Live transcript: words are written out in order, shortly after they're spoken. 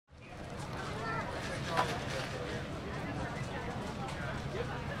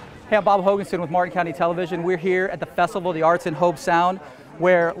Hey, I'm Bob Hoganson with Martin County Television. We're here at the Festival of the Arts in Hobe Sound,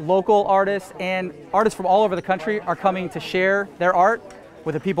 where local artists and artists from all over the country are coming to share their art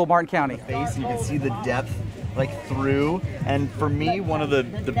with the people of Martin County. You can see the depth through, and for me, one of the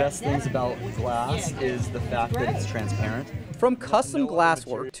best things about glass is the fact that it's transparent. From custom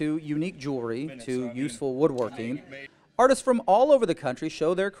glasswork to unique jewelry to useful woodworking, artists from all over the country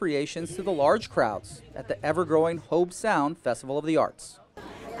show their creations to the large crowds at the ever-growing Hobe Sound Festival of the Arts.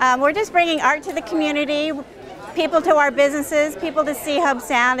 We're just bringing art to the community, people to our businesses, people to see Hobe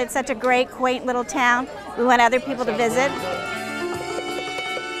Sound. It's such a great, quaint little town. We want other people to visit.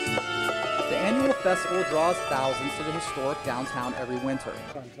 The annual festival draws thousands to the historic downtown every winter.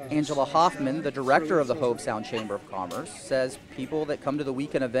 Angela Hoffman, the director of the Hobe Sound Chamber of Commerce, says people that come to the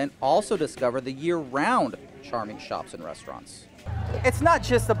weekend event also discover the year-round charming shops and restaurants. It's not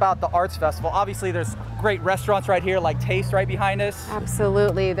just about the arts festival. Obviously, there's great restaurants right here, like Taste right behind us.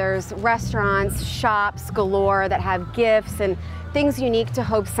 Absolutely. There's restaurants, shops galore that have gifts and things unique to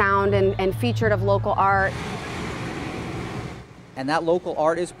Hobe Sound and featured of local art. And that local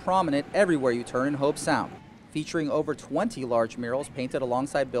art is prominent everywhere you turn in Hobe Sound, featuring over 20 large murals painted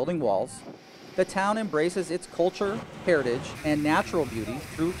alongside building walls. The town embraces its culture, heritage, and natural beauty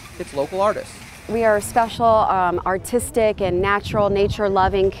through its local artists. We are a special, artistic and natural,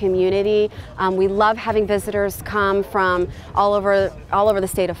 nature-loving community. We love having visitors come from all over the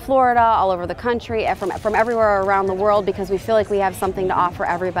state of Florida, all over the country, from everywhere around the world, because we feel like we have something to offer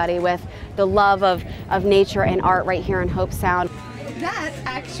everybody with the love of nature and art right here in Hobe Sound. That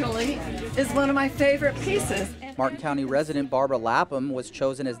actually is one of my favorite pieces. Martin County resident Barbara Lapham was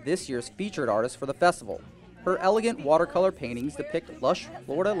chosen as this year's featured artist for the festival. Her elegant watercolor paintings depict lush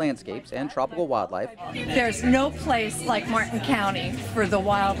Florida landscapes and tropical wildlife. There's no place like Martin County for the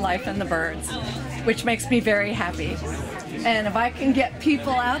wildlife and the birds, which makes me very happy. And if I can get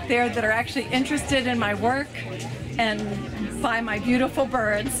people out there that are actually interested in my work and buy my beautiful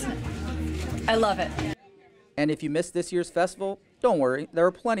birds, I love it. And if you missed this year's festival, don't worry, there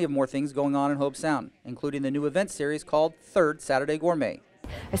are plenty of more things going on in Hobe Sound, including the new event series called Third Saturday Gourmet.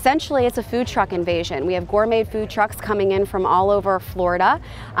 Essentially, it's a food truck invasion. We have gourmet food trucks coming in from all over Florida,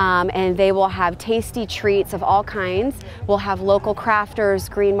 and they will have tasty treats of all kinds. We'll have local crafters,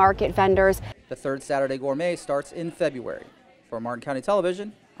 green market vendors. The Third Saturday Gourmet starts in February. For Martin County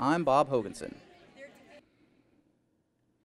Television, I'm Bob Hoganson.